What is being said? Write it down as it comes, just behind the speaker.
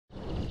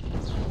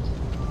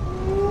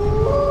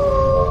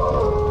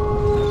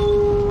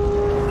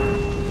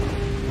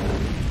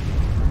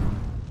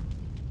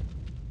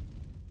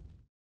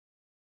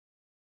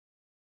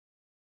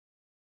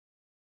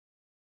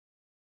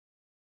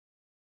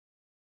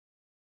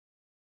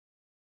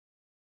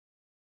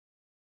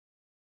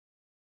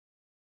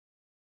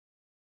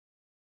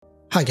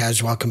Hi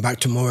guys, welcome back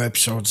to more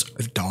episodes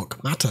of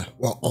Dark Matter.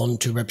 We're on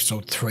to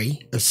episode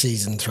 3 of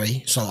season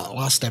 3. So that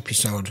last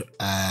episode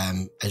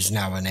has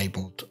now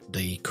enabled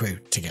the crew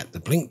to get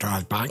the blink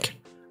drive back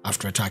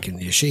after attacking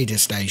the Yoshida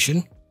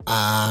station.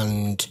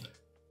 And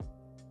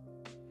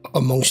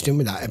amongst in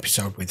with that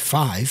episode with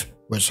 5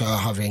 was her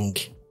having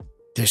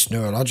this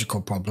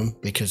neurological problem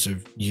because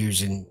of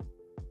using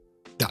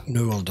that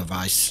neural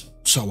device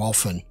so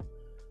often.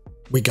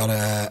 We got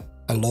a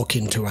look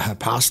into her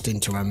past,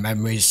 into her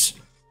memories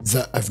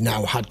that have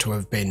now had to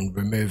have been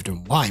removed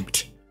and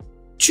wiped,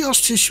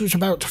 just as she was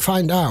about to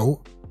find out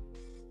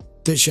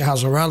that she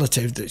has a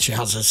relative, that she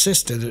has a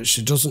sister that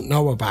she doesn't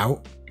know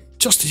about,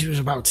 just as she was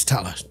about to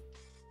tell her.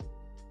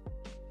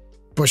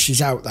 But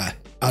she's out there.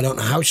 I don't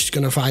know how she's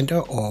going to find her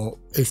or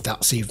if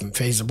that's even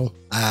feasible.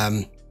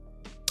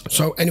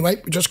 So anyway,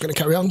 we're just going to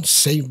carry on,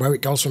 see where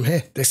it goes from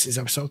here. This is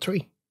episode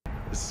 3.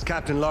 This is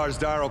Captain Lars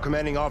Darrow,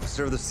 commanding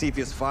officer of the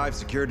Cepheus 5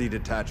 security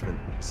detachment.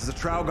 This is a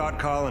Traugot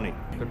colony.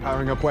 They're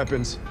powering up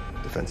weapons.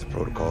 Defensive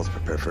protocols,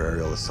 prepare for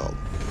aerial assault.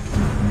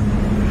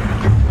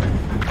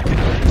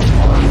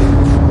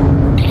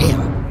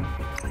 Damn.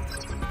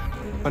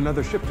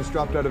 Another ship just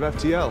dropped out of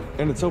FTL,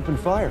 and it's opened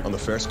fire. On the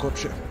Ferris Corp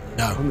ship?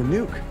 No. On the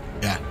nuke.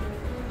 Yeah.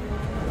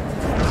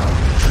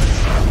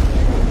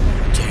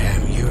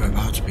 Damn, you're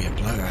about to be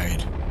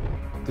obliterated.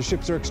 The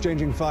ships are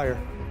exchanging fire.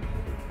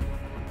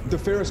 The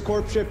Ferris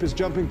Corp ship is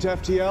jumping to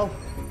FTL.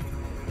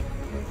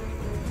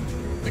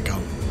 They're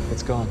gone.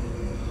 It's gone.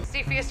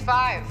 Cepheus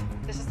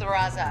 5, this is the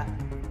Raza.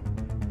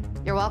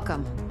 You're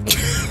welcome.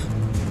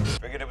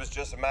 Figured it was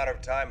just a matter of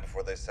time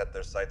before they set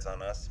their sights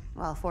on us.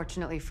 Well,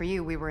 fortunately for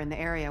you, we were in the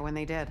area when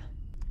they did.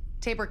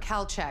 Tabor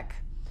Kalchek.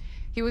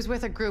 He was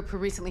with a group who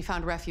recently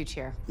found refuge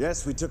here.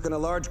 Yes, we took in a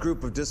large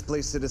group of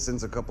displaced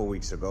citizens a couple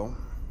weeks ago.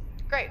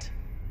 Great.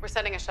 We're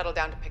sending a shuttle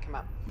down to pick him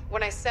up.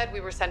 When I said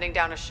we were sending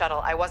down a shuttle,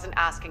 I wasn't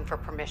asking for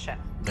permission.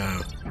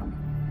 No.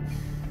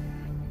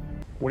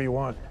 What do you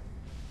want?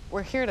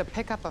 We're here to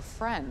pick up a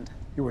friend.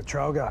 You with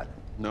Traugot?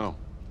 No,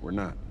 we're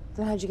not.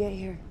 Then how'd you get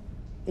here?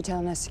 You're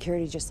telling us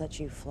security just let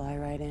you fly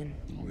right in?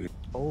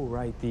 Oh,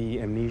 right, the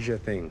amnesia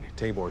thing.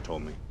 Tabor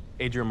told me.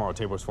 Adrian Morrow,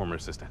 Tabor's former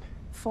assistant.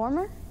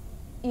 Former?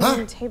 You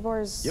mean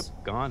Tabor's...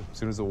 Yep, gone. As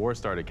soon as the war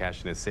started,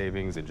 cashing his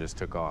savings and just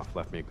took off.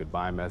 Left me a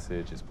goodbye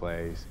message, his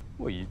place.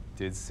 Well, you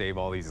did save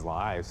all these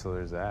lives, so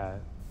there's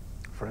that.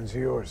 Friends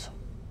of yours.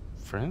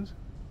 Friends?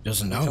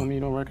 Doesn't You tell know. me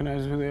you don't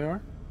recognize who they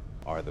are?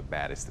 Are the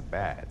baddest of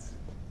bads.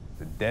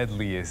 The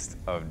deadliest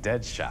of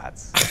dead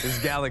shots. This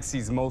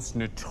galaxy's most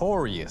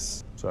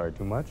notorious. Sorry,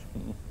 too much?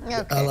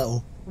 Okay. A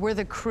little. We're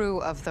the crew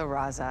of the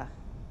Raza.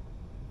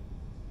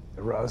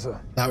 The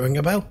Raza. That ring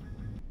a bell?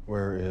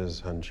 Where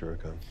is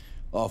Hanshirika?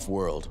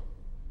 Off-world.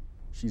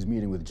 She's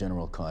meeting with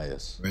General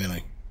Caius.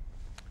 Really?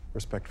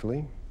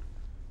 Respectfully,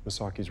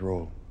 Misaki's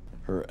role.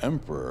 Her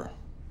emperor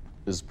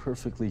is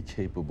perfectly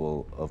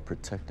capable of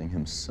protecting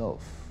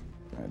himself.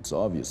 It's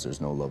obvious there's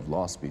no love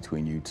lost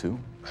between you two.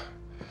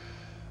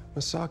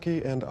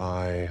 Misaki and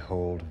I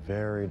hold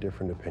very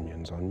different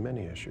opinions on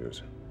many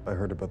issues. I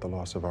heard about the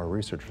loss of our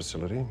research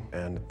facility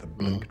and the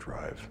blink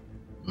drive.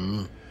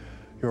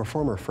 Your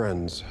former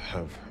friends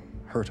have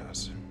hurt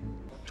us.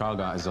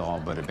 Traugot has all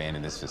but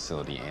abandoned this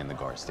facility and the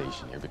guard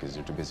station here because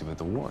they're too busy with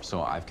the war.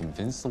 So I've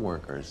convinced the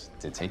workers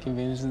to take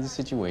advantage of the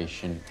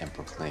situation and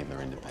proclaim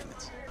their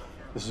independence.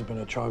 This has been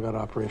a Traugot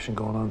operation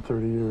going on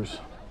 30 years.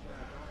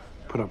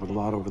 Put up with a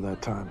lot over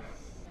that time.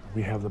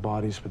 We have the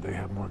bodies, but they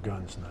have more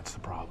guns, and that's the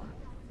problem.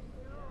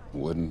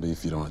 Wouldn't be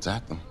if you don't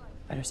attack them.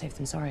 Better safe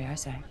than sorry, I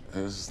say.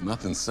 There's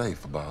nothing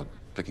safe about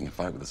picking a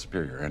fight with a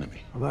superior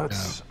enemy. Well,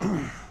 that's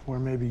where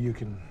maybe you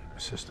can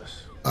assist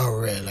us. Oh,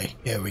 really?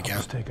 Here we go.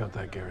 Let's take out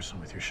that garrison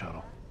with your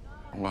shuttle.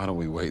 Why don't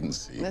we wait and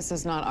see? This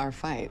is not our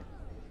fight.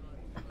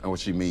 And what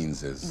she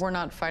means is... We're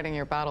not fighting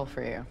your battle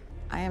for you.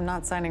 I am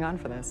not signing on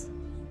for this.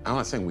 I'm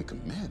not saying we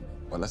commit,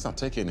 but let's not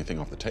take anything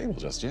off the table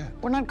just yet.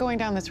 We're not going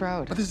down this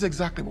road. But this is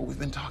exactly what we've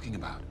been talking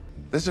about.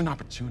 This is an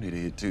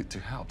opportunity to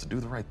help, to do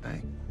the right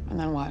thing. And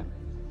then what?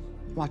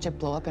 Watch it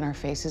blow up in our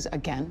faces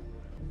again?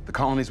 The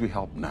colonies we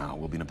help now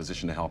will be in a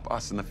position to help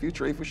us in the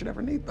future if we should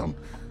ever need them.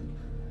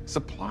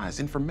 Supplies,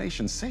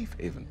 information, safe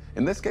haven.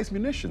 In this case,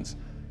 munitions.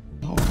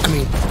 I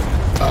mean,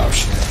 oh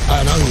shit.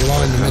 I know you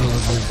are in the middle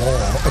of a war,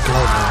 a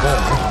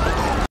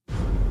global war.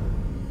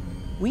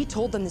 We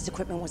told them this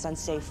equipment was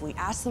unsafe. We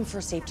asked them for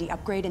a safety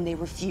upgrade, and they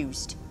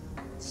refused.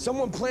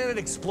 Someone planted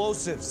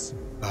explosives.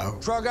 Oh.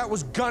 Traugot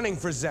was gunning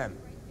for Zem.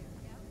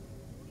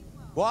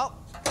 Well,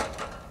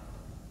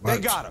 they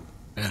got him.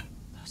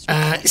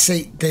 Yeah.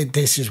 See,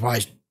 this is why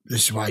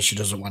she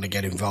doesn't want to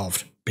get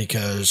involved,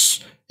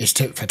 because it's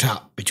tit for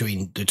tat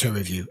between the two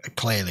of you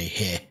clearly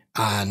here,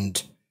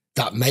 and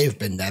that may have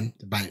been them,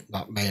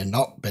 that may have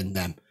not been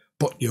them,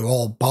 but you're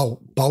all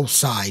both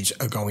sides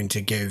are going to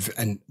give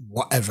an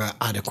whatever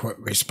adequate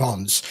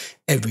response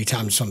every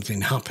time something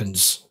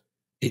happens.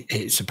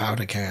 It's a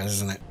powder keg,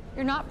 isn't it?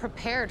 You're not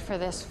prepared for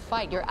this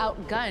fight. You're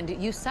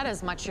outgunned. You said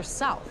as much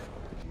yourself.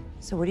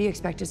 So what do you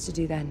expect us to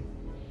do then?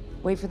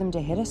 Wait for them to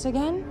hit us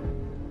again?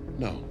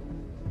 No.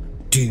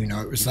 Do do you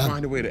know it was them?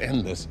 Find a way to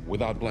end this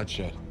without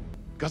bloodshed.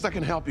 Because I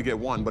can help you get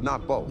one, but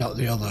not both. Not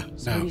the other.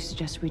 So what do you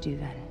suggest we do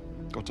then?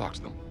 Go talk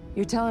to them.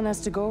 You're telling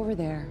us to go over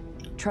there,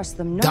 trust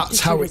them not That's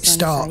to how shoot it us on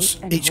starts.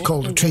 sight, and It's hope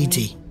called a they're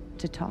treaty. willing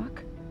to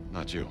talk?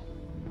 Not you.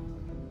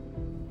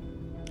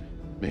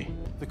 Me.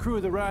 The crew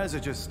of the Rise are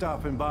just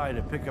stopping by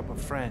to pick up a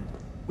friend.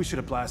 We should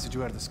have blasted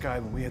you out of the sky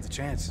when we had the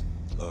chance.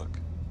 Look,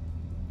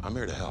 I'm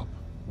here to help.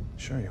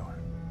 Sure you are.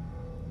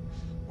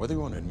 Whether you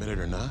want to admit it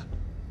or not,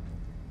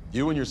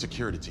 you and your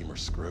security team are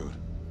screwed.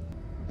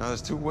 Now,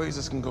 there's two ways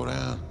this can go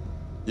down.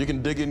 You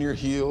can dig in your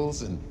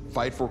heels and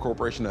fight for a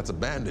corporation that's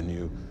abandoned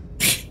you,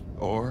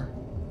 or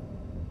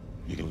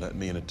you can let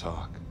me in and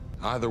talk.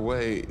 Either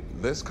way,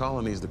 this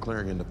colony is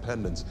declaring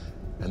independence,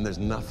 and there's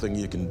nothing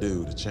you can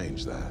do to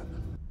change that.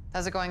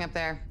 How's it going up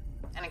there?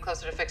 Any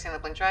closer to fixing the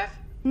blink drive?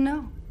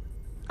 No,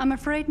 I'm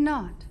afraid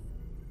not.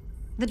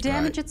 The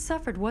damage it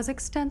suffered was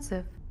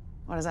extensive.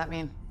 What does that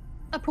mean?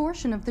 A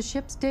portion of the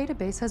ship's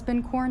database has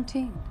been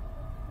quarantined.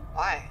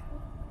 Why?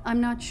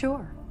 I'm not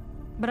sure,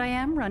 but I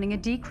am running a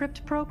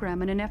decrypt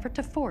program in an effort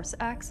to force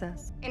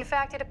access. In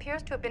fact, it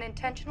appears to have been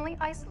intentionally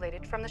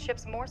isolated from the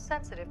ship's more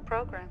sensitive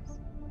programs.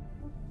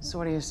 So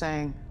what are you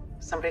saying?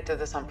 Somebody did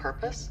this on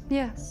purpose?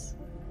 Yes.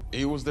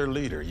 He was their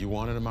leader. You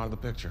wanted him out of the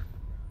picture.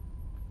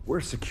 We're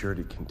a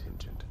security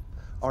contingent.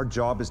 Our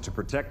job is to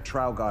protect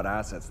Traugott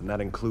assets, and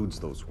that includes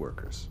those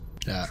workers.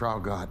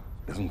 Traugott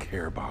doesn't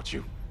care about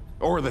you.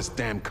 Or this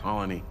damn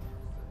colony.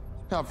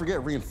 Hell,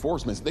 forget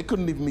reinforcements. They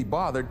couldn't even be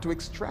bothered to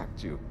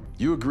extract you.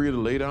 You agree to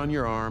lay down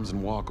your arms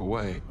and walk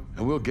away,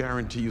 and we'll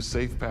guarantee you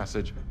safe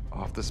passage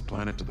off this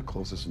planet to the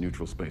closest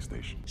neutral space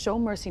station. Show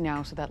mercy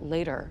now so that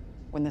later,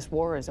 when this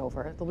war is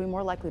over, they'll be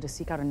more likely to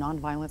seek out a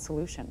non-violent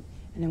solution.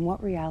 And in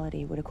what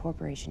reality would a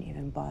corporation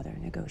even bother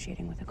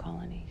negotiating with a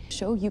colony?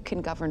 Show you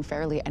can govern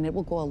fairly, and it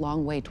will go a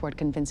long way toward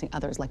convincing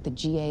others like the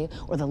GA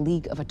or the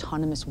League of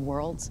Autonomous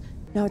Worlds.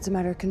 No, it's a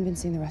matter of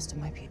convincing the rest of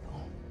my people.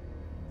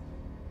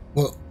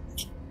 Well,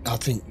 I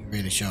think you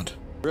really should.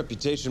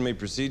 Reputation may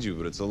precede you,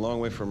 but it's a long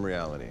way from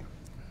reality.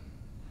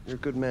 You're a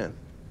good man.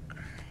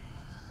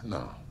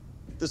 No.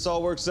 If this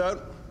all works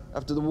out,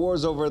 after the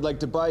war's over, I'd like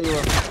to buy you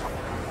a...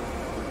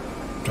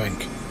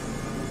 Drink.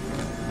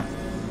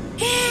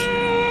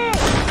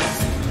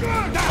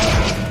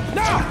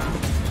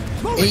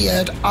 He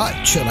had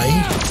actually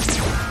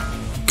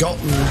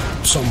gotten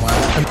somewhere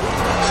and...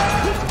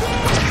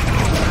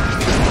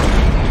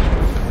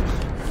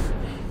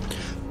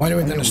 When are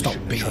we going to stop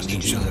beating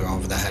each other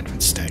over the head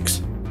with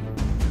sticks?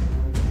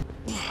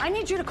 I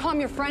need you to calm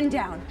your friend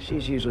down.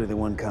 She's usually the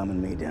one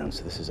calming me down,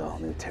 so this is all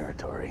new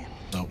territory.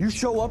 Nope. You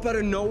show up out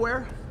of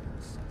nowhere?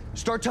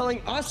 Start telling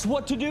us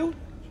what to do?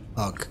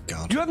 Oh,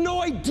 God. You have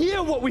no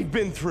idea what we've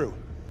been through.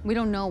 We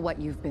don't know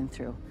what you've been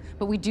through,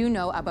 but we do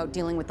know about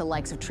dealing with the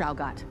likes of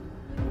Traugott.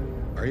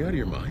 Are you out of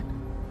your mind?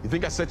 You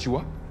think I set you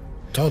up?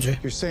 Told you.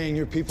 You're saying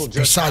your people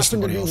just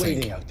happened to be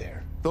waiting out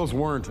there. Those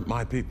weren't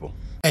my people.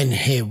 And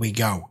here we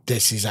go.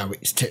 This is how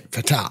it's tit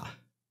for tat.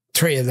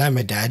 3 of them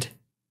are dead.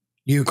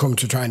 You come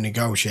to try and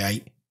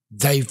negotiate.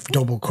 They've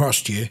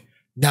double-crossed you.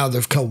 Now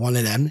they've killed one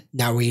of them.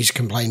 Now he's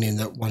complaining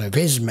that one of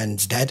his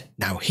men's dead.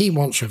 Now he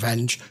wants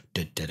revenge.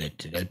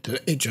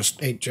 It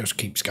just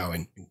keeps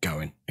going and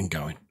going and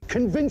going.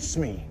 Convince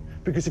me,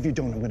 because if you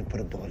don't, I'm going to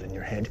put a bullet in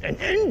your head and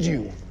end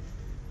you.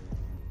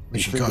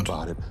 If you think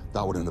about it,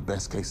 that would have been the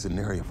best-case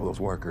scenario for those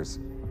workers.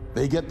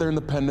 They get their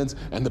independence,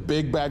 and the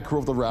big bad crew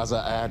of the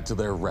Raza add to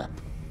their rep.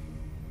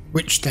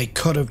 Which they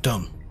could have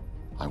done.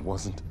 I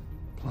wasn't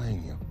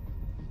playing you.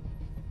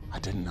 I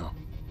didn't know.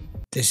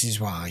 This is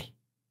why,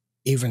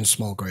 even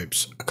small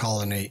groups, a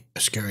colony,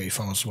 a security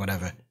force,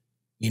 whatever,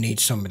 you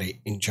need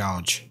somebody in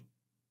charge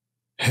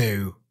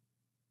who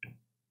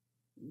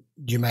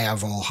you may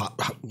have all,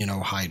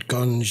 hired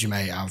guns, you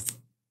may have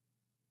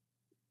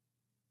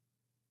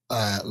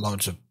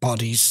loads of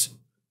bodies,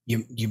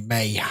 you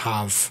may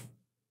have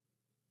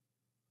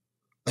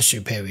a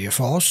superior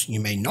force, you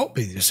may not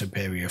be the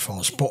superior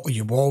force, but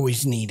you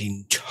always need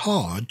in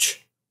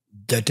charge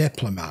the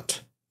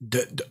diplomat.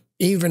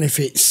 Even if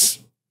it's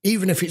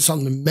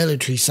on the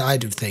military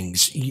side of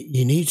things,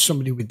 you need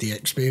somebody with the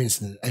experience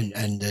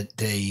and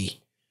the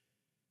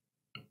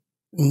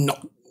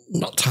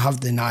not to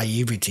have the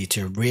naivety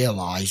to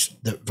realise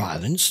that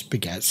violence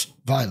begets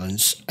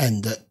violence,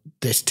 and that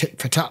this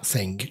tit-for-tat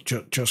thing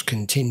just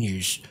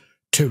continues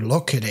to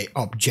look at it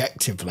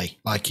objectively,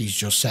 like he's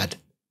just said.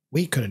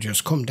 We could have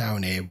just come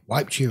down here,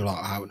 wiped you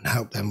lot out, and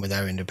helped them with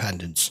their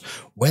independence.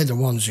 We're the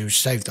ones who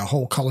saved the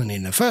whole colony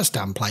in the first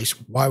damn place.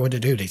 Why would I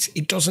do this?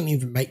 It doesn't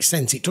even make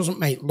sense. It doesn't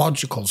make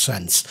logical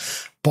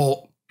sense.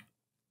 But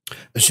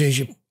as soon as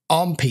you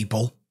arm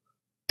people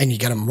and you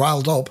get them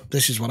riled up,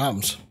 this is what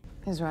happens.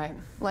 He's right.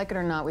 Like it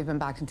or not, we've been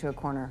backed into a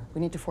corner.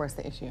 We need to force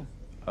the issue.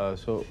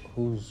 So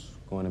who's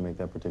going to make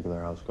that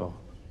particular house go?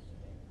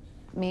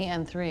 Me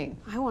and 3.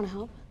 I want to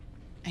help.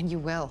 And you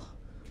will.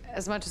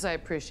 As much as I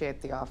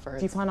appreciate the offer.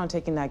 If you plan on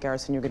taking that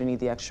garrison, you're going to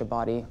need the extra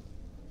body.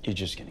 You're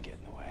just going to get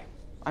in the way.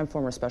 I'm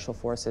former Special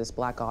Forces,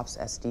 Black Ops,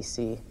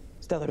 SDC,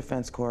 Stellar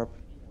Defense Corp.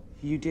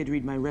 You did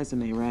read my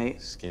resume,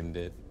 right? Skimmed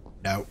it.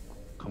 No.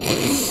 Come on,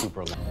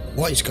 super.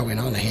 What is going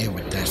on here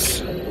with this?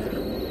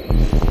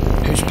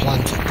 Who's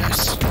planted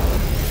this?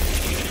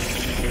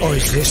 Or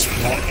is this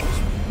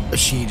what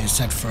she'd have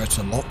said for her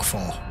to look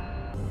for?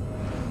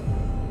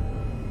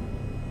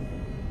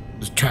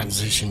 The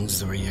transitions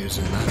they were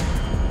using there.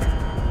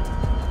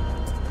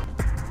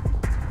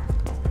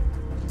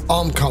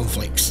 Armed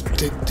conflicts,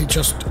 they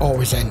just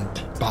always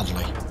end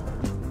badly.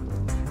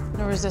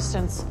 No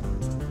resistance.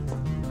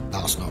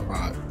 That's not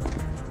right.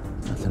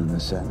 Nothing in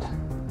this end.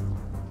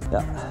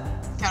 Yeah.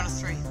 Count of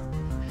 3.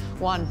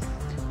 1,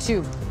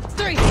 2,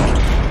 3.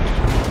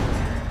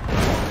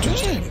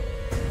 Just him.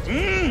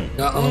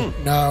 Uh-oh,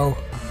 no.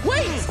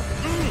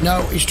 Wait!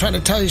 No, he's trying to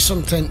tell you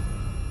something.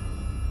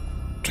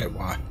 Okay,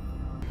 why?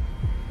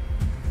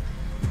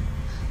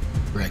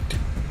 Rigged.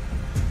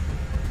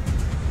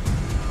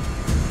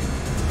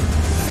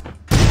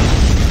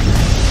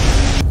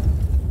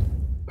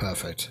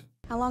 Perfect.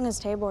 How long has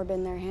Tabor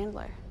been their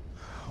handler?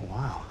 Oh,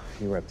 wow.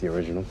 You rep the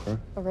original crew?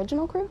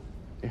 Original crew?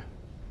 Yeah.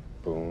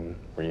 Boone,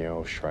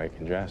 Rio, Shrike,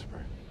 and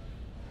Jasper.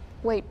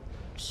 Wait,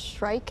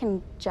 Shrike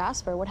and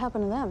Jasper, what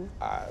happened to them?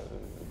 I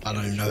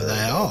don't even know who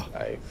they are.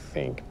 I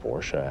think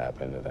Portia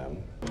happened to them.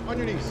 On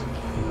your knees.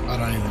 I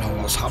don't even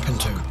know what's happened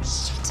to him.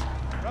 Shit.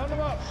 Round them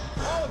up.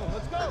 All of them.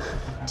 Let's go.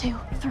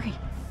 2, 3.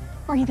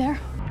 Are you there?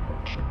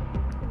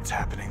 It's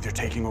happening. They're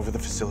taking over the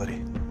facility.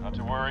 Not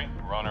to worry.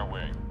 We're on our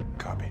way.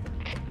 Copy.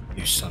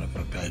 You son of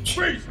a bitch.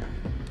 Freeze!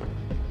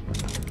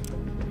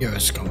 You're a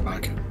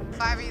scumbag.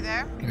 5, are you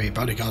there? Your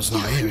bodyguard's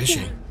not here, is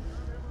she?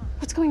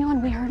 What's going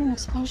on? We heard an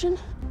explosion.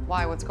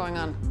 Why? What's going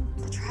on?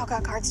 The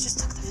Traugott guards just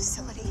took the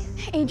facility.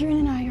 Adrian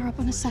and I are up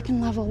on a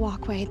 2nd level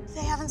walkway.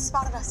 They haven't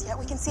spotted us yet.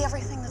 We can see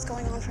everything that's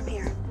going on from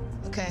here.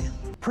 Okay.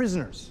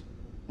 Prisoners.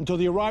 Until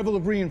the arrival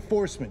of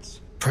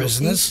reinforcements.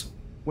 Prisoners? Eat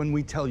when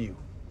we tell you.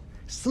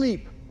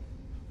 Sleep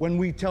when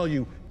we tell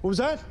you. What was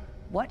that?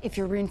 What if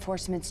your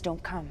reinforcements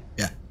don't come?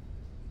 Yeah.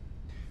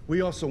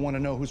 We also want to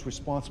know who's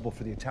responsible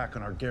for the attack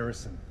on our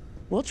garrison.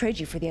 We'll trade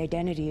you for the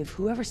identity of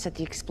whoever set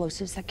the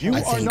explosives that You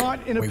killed us. are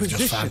not in a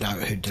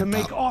position to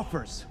make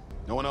offers.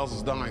 No one else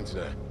is dying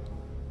today.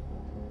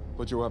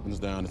 Put your weapons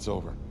down, it's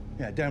over.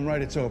 Yeah, damn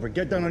right it's over.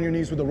 Get down on your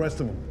knees with the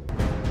rest of them.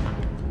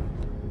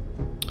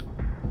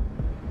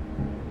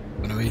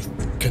 When we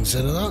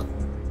consider that?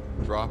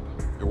 Drop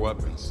your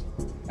weapons.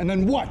 And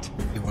then what?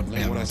 You wouldn't be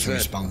able to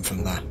respond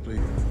from there. Please.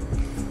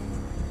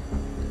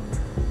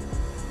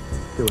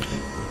 Do it.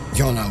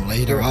 You're no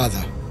leader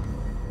either.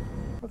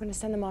 We're going to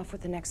send them off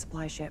with the next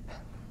supply ship.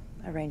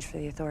 Arrange for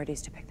the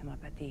authorities to pick them up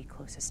at the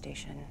closest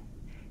station.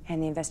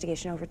 Hand the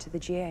investigation over to the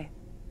GA.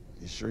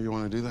 You sure you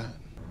want to do that?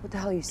 What the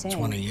hell are you saying? It's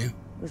one of you.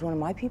 It was one of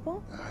my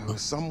people? It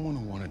was someone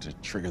who wanted to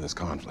trigger this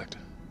conflict,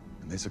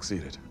 and they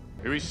succeeded.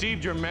 We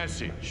received your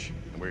message,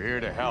 and we're here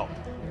to help.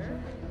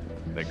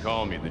 They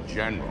call me the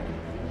General.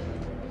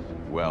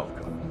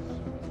 Welcome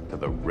to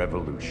the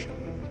revolution.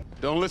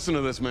 Don't listen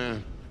to this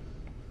man.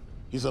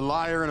 He's a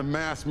liar and a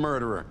mass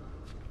murderer.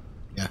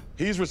 Yeah.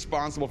 He's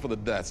responsible for the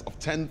deaths of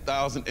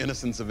 10,000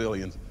 innocent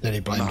civilians Then he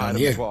blamed on the height on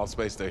of you. the fall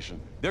space station.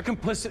 They're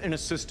complicit in a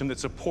system that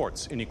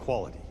supports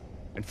inequality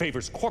and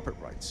favors corporate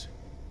rights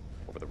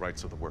over the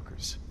rights of the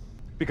workers.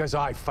 Because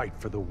I fight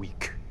for the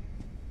weak,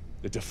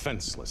 the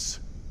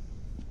defenseless,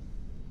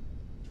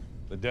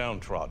 the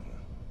downtrodden.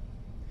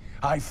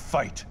 I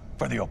fight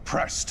for the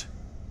oppressed.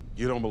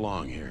 You don't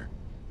belong here.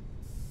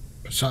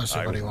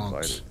 Precisely what he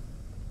wants. Invited.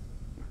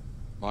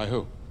 By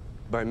who?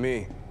 By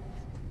me.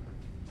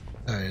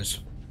 There he is.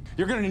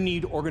 You're gonna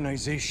need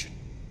organization,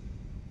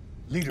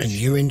 leadership. And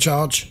you in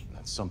charge?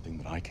 That's something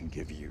that I can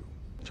give you.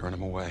 Turn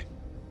him away.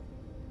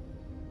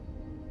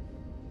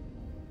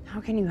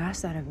 How can you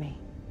ask that of me?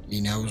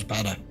 He knows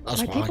better.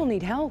 That's My why. people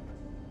need help.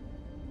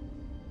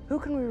 Who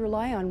can we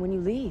rely on when you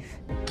leave?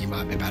 You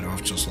might be better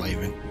off just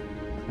leaving.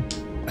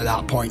 At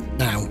that point,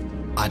 now,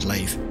 I'd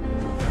leave.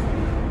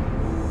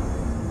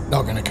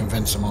 Not going to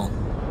convince them all.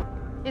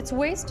 It's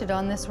wasted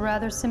on this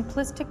rather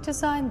simplistic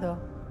design, though.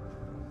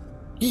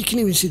 You can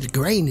even see the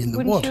grain in the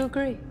Wouldn't wood. you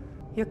agree?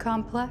 You're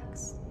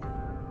complex.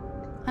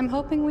 I'm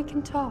hoping we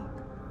can talk.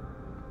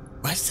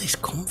 Where's this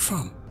come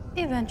from?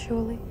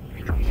 Eventually.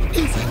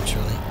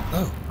 Eventually.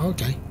 Oh,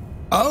 okay.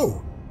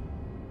 Oh!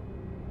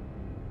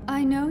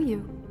 I know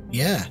you.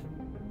 Yeah.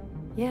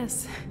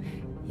 Yes,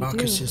 you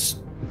Marcus do. is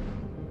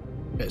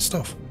a bit of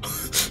stuff.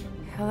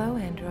 Hello,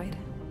 android.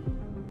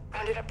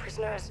 Rounded up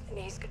prisoners, and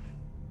he's...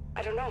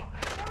 I don't know.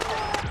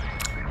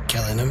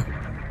 Killing him.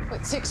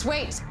 Wait, 6,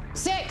 wait.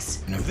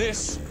 6!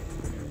 This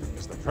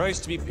is the price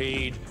to be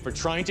paid for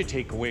trying to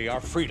take away our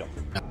freedom.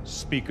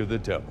 Speak of the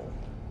devil.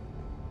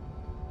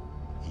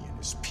 He and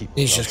his people.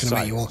 He's just going to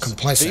make you all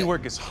complicit. They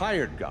work as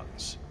hired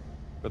guns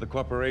for the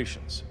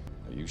corporations.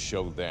 Now you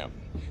show them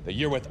that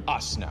you're with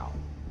us now.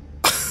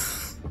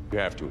 You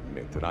have to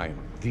admit that I am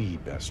the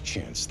best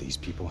chance these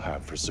people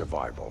have for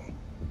survival.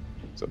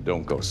 So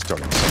don't go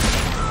starting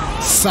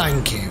something.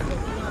 Thank you.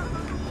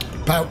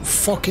 About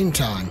fucking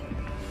time.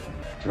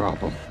 Drop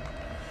him.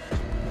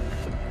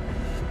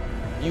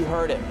 You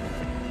heard him.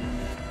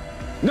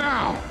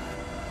 Now!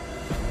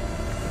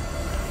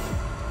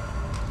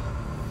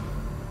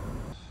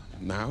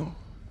 now,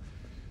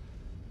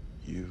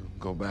 you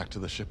go back to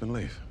the ship and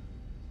leave.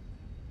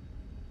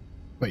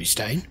 Where you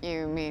staying?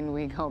 You mean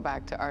we go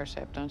back to our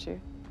ship, don't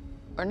you?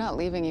 We're not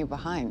leaving you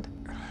behind.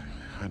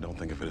 I don't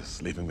think of it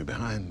as leaving me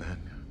behind, man.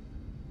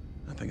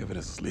 I think of it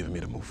as leaving me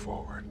to move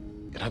forward.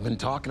 And I've been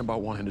talking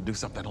about wanting to do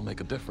something that'll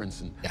make a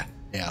difference, and yeah,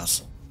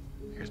 yes.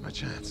 Here's my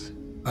chance.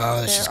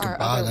 Oh, this is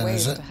goodbye then,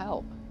 is it? To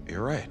help.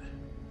 You're right.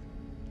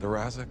 The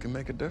Raza can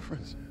make a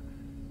difference.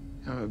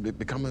 You know,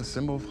 become a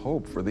symbol of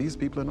hope for these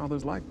people and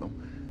others like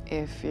them.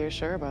 If you're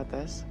sure about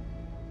this.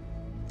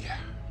 Yeah.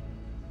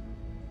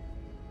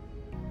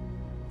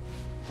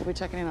 We'll be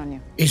checking in on you.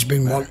 He's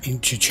been wanting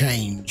to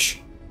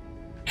change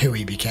who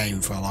he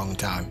became for a long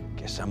time.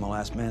 Guess I'm the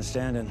last man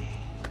standing.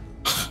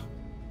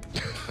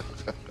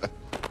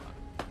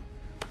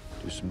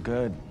 Do some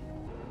good.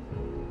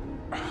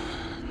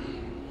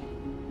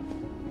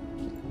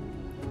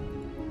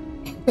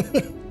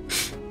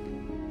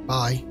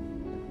 Bye.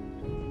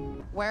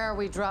 Where are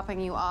we dropping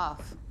you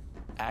off?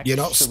 Actually, You're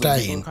not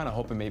staying. I'm kind of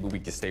hoping maybe we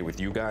could stay with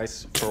you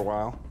guys for a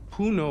while.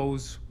 Who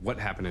knows what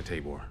happened to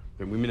Tabor?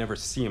 We may never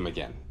see him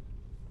again.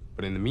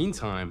 But in the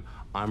meantime,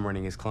 I'm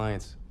running his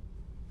clients.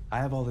 I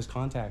have all his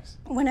contacts.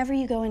 Whenever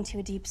you go into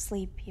a deep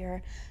sleep,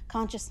 your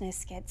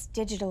consciousness gets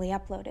digitally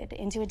uploaded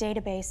into a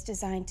database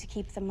designed to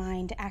keep the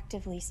mind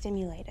actively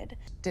stimulated.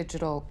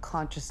 Digital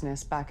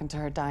consciousness back into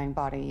her dying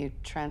body. You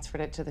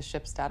transferred it to the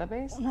ship's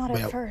database? Well, not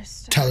at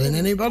first. Telling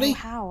anybody? I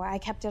don't know how. I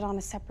kept it on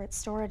a separate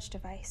storage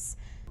device.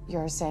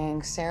 You're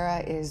saying Sarah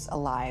is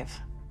alive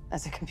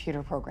as a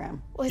computer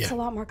program? Well, it's a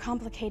lot more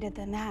complicated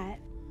than that.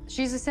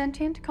 She's a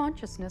sentient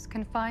consciousness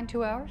confined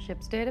to our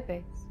ship's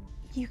database.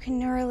 You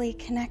can neurally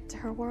connect to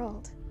her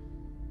world.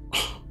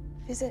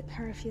 Visit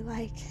her if you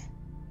like.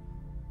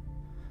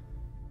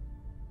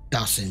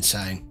 That's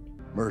insane.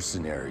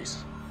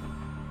 Mercenaries,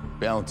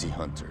 bounty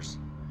hunters,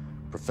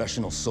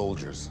 professional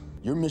soldiers.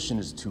 Your mission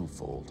is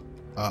twofold.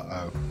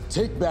 Uh-oh.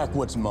 Take back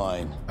what's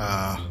mine.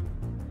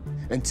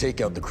 And take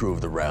out the crew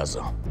of the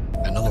Raza.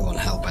 Another one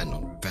hell-bent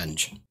on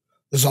revenge.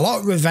 There's a lot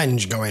of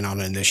revenge going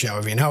on in this show,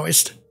 have you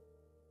noticed?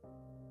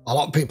 A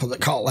lot of people that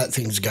can't let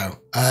things go.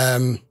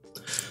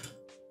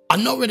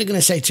 I'm not really going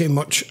to say too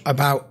much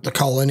about the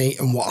colony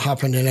and what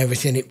happened and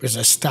everything. It was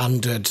a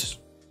standard...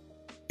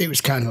 It was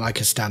kind of like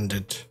a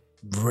standard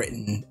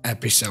written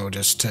episode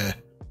as to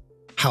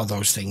how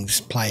those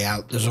things play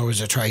out. There's always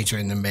a traitor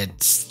in the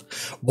midst.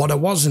 What I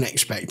wasn't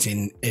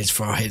expecting is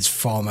for his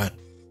former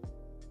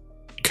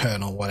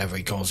colonel, whatever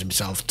he calls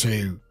himself,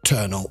 to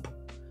turn up.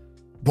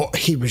 But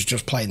he was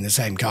just playing the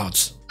same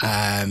cards.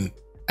 And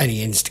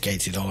he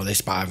instigated all of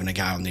this by having a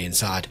guy on the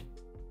inside.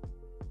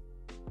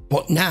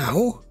 But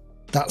now...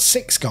 That's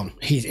 6 gone.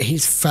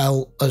 He's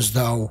felt as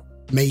though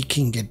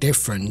making a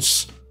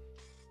difference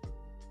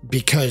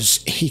because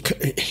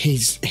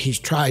he's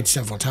tried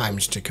several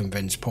times to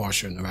convince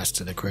Portia and the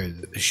rest of the crew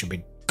that they should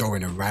be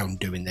going around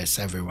doing this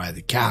everywhere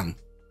they can,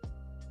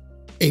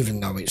 even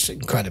though it's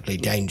incredibly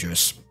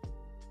dangerous.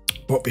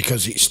 But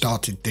because it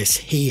started this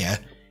here,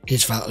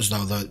 he's felt as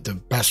though the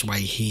best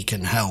way he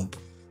can help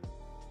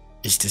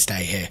is to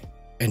stay here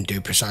and do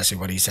precisely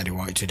what he said he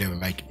wanted to do and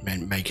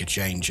make a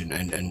change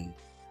and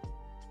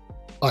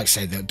like I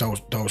say, that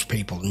those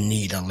people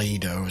need a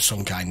leader of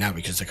some kind now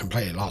because they're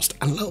completely lost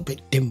and a little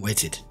bit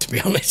dim-witted, to be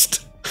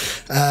honest.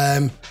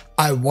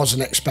 I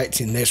wasn't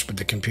expecting this with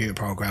the computer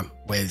program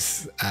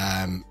with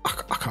I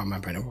can't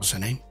remember what's her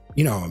name.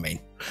 You know what I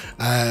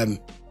mean?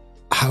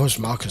 How is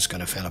Marcus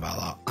going to feel about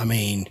that? I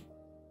mean,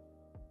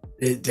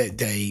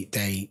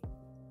 they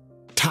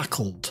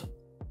tackled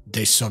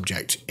this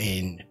subject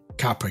in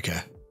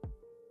Caprica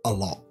a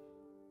lot.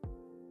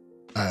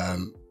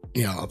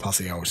 You know,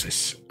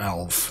 apotheosis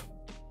of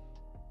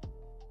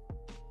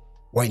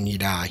when you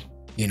die,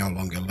 you no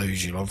longer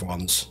lose your loved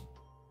ones,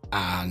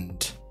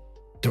 and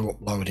they're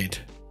uploaded,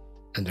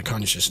 and the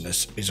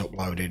consciousness is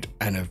uploaded,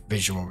 and a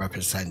visual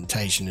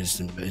representation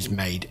is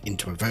made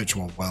into a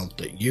virtual world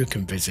that you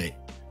can visit.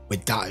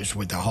 With that is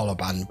with the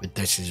holoband, with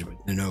this is with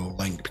the neural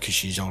link, because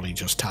she's only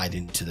just tied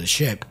into the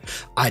ship.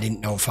 I didn't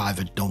know 5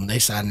 had done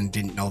this, and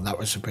didn't know that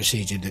was a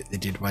procedure that they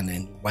did when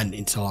they went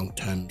into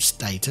long-term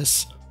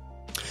status.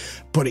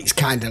 But it's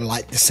kind of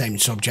like the same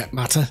subject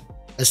matter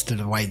as to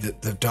the way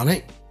that they've done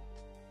it.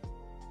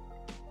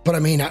 But I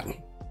mean, how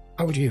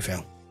would you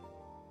feel?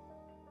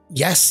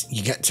 Yes,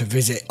 you get to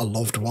visit a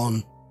loved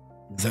one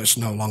that's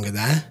no longer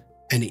there,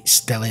 and it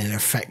still in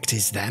effect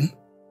is them.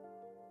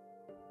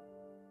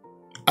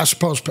 I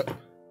suppose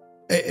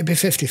it'd be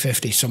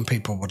 50-50. Some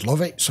people would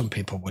love it, some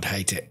people would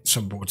hate it.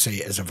 Some would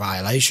see it as a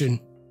violation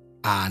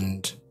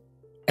and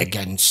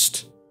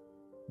against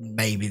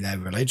maybe their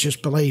religious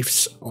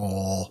beliefs,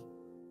 or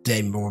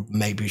they would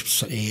maybe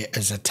see it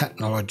as a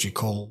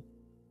technological,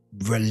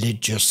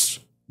 religious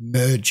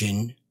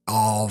merging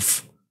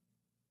of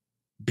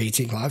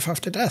beating life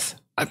after death.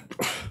 I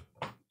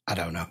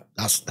don't know.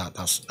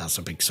 That's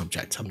a big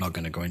subject. I'm not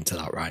going to go into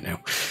that right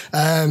now.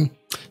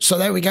 So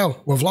there we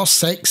go. We've lost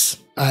 6.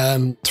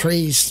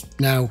 3's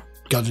now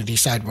got to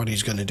decide what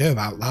he's going to do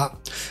about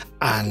that.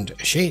 And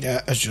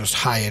Ishida has just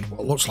hired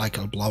what looks like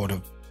a load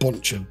of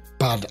bunch of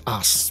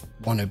badass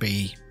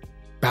wannabe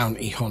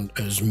bounty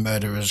hunters,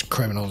 murderers,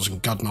 criminals,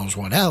 and God knows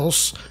what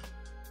else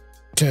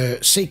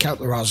to seek out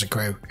the Raza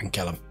crew and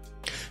kill them.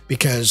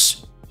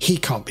 Because he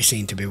can't be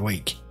seen to be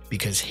weak,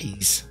 because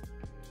he's,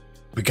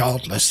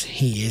 regardless,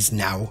 he is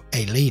now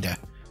a leader.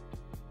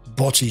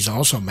 But he's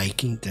also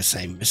making the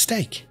same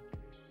mistake.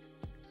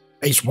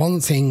 It's one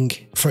thing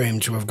for him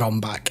to have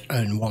gone back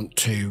and want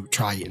to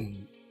try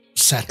and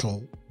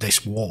settle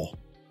this war.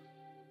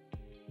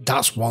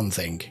 That's one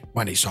thing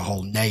when it's a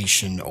whole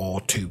nation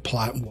or two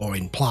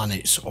warring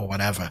planets or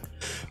whatever.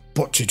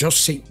 But to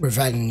just seek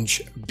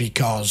revenge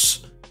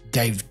because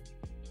they've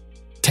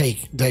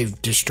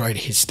destroyed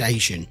his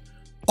station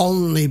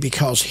only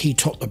because he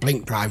took the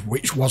blink drive,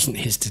 which wasn't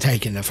his to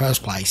take in the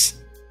first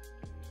place.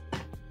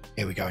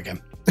 Here we go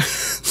again.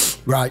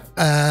 Right,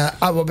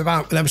 I will be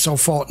back with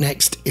episode 4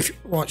 next. If you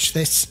watch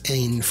this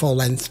in full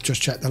length, just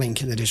check the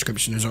link in the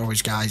description as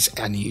always, guys,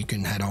 and you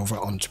can head over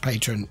onto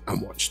Patreon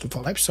and watch the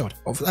full episode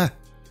over there.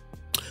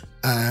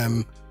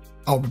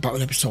 I'll be back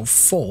with episode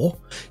 4.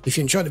 If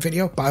you enjoyed the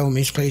video, by all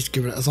means, please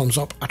give it a thumbs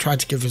up. I try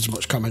to give as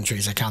much commentary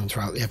as I can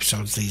throughout the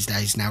episodes these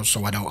days now,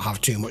 so I don't have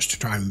too much to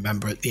try and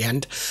remember at the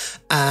end.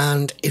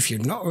 And if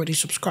you're not already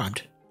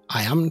subscribed,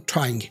 I am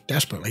trying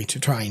desperately to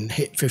try and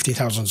hit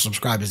 50,000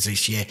 subscribers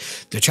this year.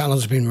 The channel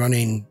has been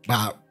running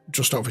about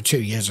just over 2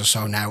 years or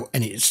so now,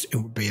 and it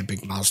would be a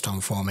big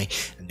milestone for me.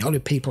 And the only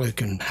people who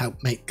can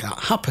help make that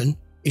happen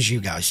is you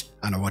guys,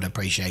 and I would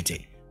appreciate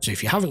it. So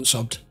if you haven't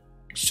subbed,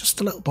 it's just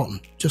a little button.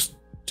 Just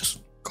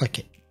click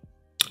it.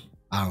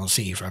 I will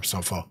see you for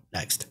episode 4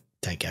 next.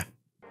 Take care.